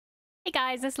Hey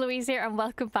guys, it's Louise here and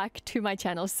welcome back to my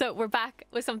channel. So we're back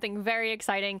with something very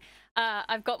exciting.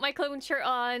 I've got my clone shirt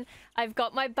on, I've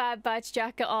got my Bad Batch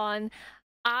jacket on.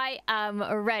 I am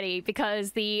ready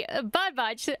because the Bad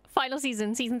Batch final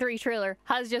season 3 trailer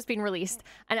has just been released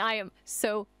and I am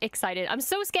so excited. I'm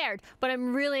so scared, but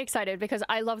I'm really excited because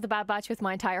I love the Bad Batch with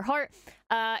my entire heart.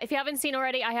 If you haven't seen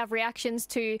already, I have reactions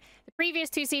to the previous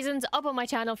 2 seasons up on my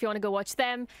channel if you want to go watch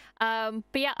them. But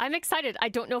yeah, I'm excited. I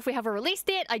don't know if we have a release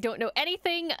date. I don't know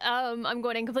anything. I'm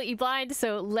going in completely blind,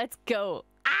 so let's go.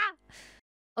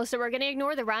 Also, we're gonna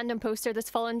ignore the random poster that's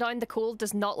fallen down. The cold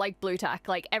does not like blue tack.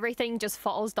 Like, everything just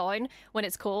falls down when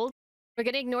it's cold. We're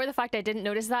gonna ignore the fact I didn't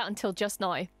notice that until just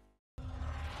now.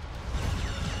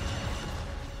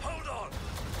 Hold on!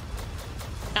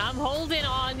 I'm holding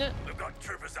on. We've got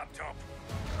troopers up top.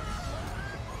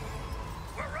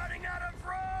 We're running out of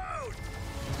road!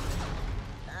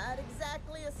 Not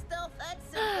exactly a stealth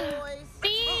exit, boys.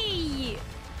 B!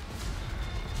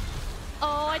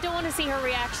 Oh, I don't want to see her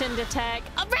reaction to tech.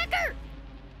 A wrecker!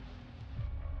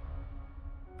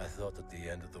 I thought that the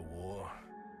end of the war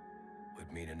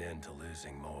would mean an end to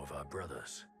losing more of our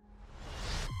brothers.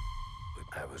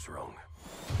 But I was wrong.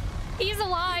 He's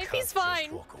alive. We He's can't fine.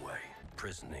 just walk away,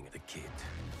 prisoning the kid.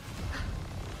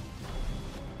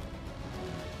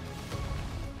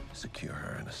 Secure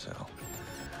her in a cell.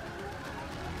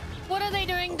 What are they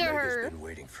doing to Omega's her? been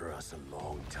waiting for us a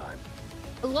long time.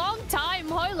 A long time?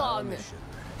 How Our long? mission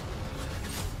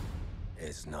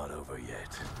is not over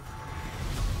yet.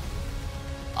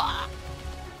 Ah,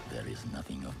 There is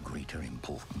nothing of greater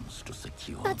importance to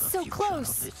secure That's the so future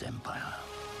close. of this empire.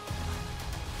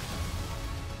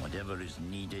 Whatever is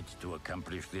needed to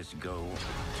accomplish this goal,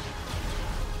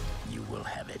 you will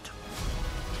have it.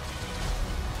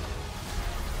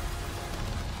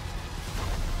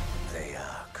 They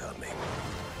are coming.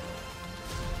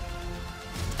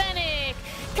 Fennec!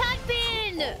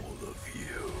 Cadbin! All of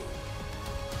you.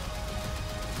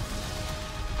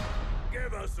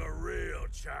 Give us a real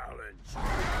challenge.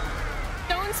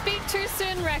 Don't speak too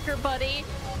soon, Wrecker, buddy.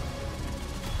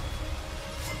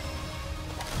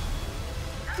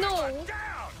 No.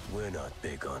 Down! We're not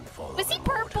big on following Was he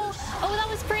purple? orders. Oh, that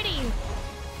was pretty.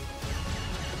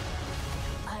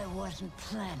 I wasn't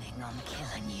planning on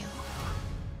killing you,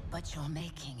 but you're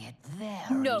making it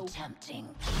very No. tempting.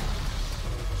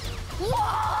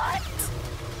 What?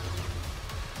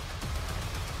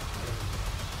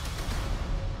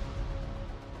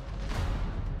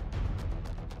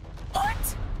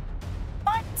 What?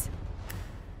 What?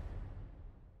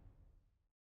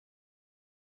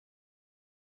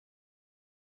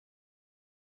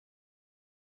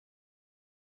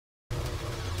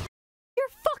 You're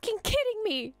fucking kidding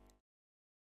me.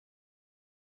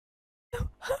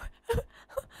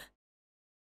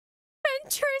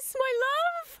 Ventress, my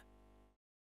love.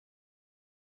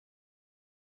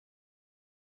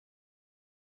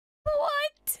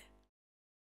 What?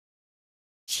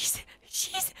 She's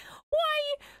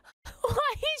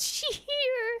why is she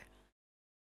here?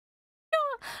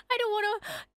 No, I don't want to.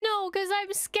 No, because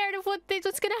I'm scared of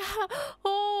what's gonna happen.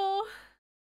 Oh,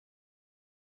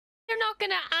 they're not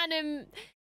gonna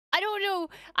I don't know.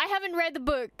 I haven't read the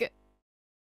book,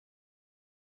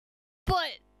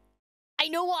 but I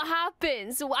know what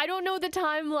happens. So I don't know the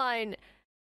timeline.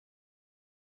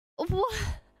 What?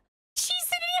 She's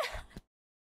in here.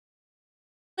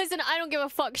 Listen, I don't give a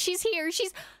fuck. She's here.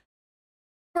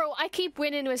 Bro, I keep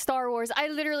winning with Star Wars. I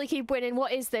literally keep winning.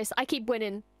 What is this? I keep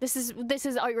winning. This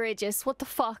is outrageous. What the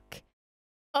fuck?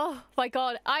 Oh my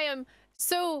god. I am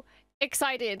so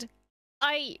excited.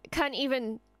 I can't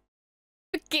even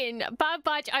begin. Bad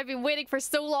Batch, I've been waiting for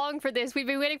so long for this. We've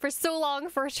been waiting for so long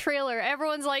for a trailer.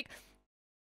 Everyone's like,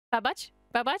 Bad Batch?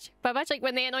 Bad Batch? Bad Batch? Like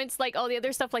when they announced like all the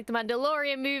other stuff like the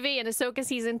Mandalorian movie and Ahsoka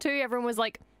season 2, everyone was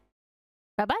like,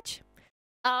 Bad Batch?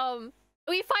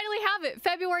 We finally have it,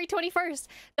 February 21st.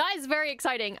 That is very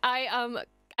exciting. I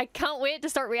can't wait to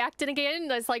start reacting again.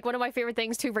 That's like one of my favorite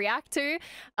things to react to.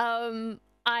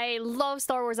 I love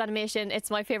Star Wars animation.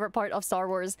 It's my favorite part of Star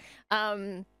Wars.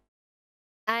 And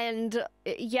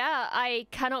yeah, I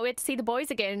cannot wait to see the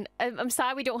boys again. I'm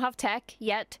sad we don't have Tech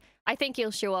yet. I think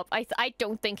he'll show up. I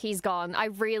don't think he's gone. I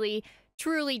really,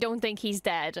 truly don't think he's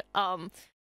dead.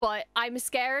 But I'm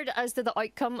scared as to the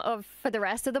outcome for the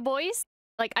rest of the boys.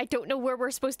 Like, I don't know where we're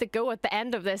supposed to go at the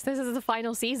end of this. This is the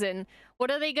final season.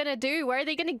 What are they gonna do? Where are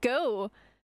they gonna go?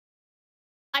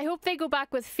 I hope they go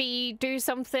back with Fee, do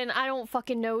something. I don't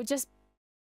fucking know. Just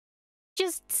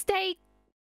stay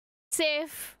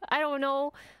safe. I don't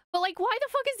know. But like, why the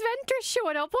fuck is Ventress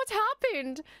showing up? What's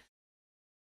happened?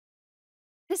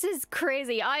 This is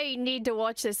crazy. I need to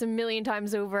watch this a million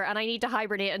times over, and I need to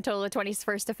hibernate until the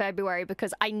 21st of February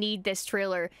because I need this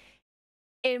trailer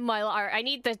in my life. I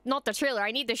need the, not the trailer,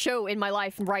 I need the show in my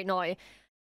life right now.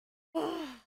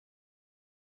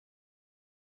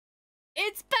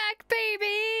 It's back, baby!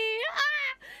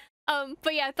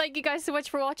 But yeah, thank you guys so much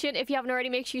for watching. If you haven't already,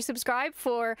 make sure you subscribe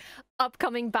for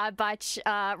upcoming Bad Batch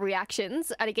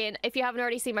reactions. And again, if you haven't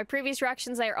already seen my previous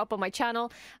reactions, they are up on my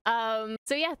channel.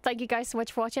 So yeah, thank you guys so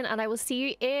much for watching, and I will see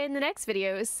you in the next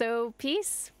video. So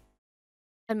peace,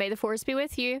 and may the force be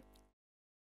with you.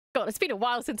 God, it's been a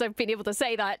while since I've been able to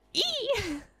say that.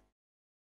 Eee!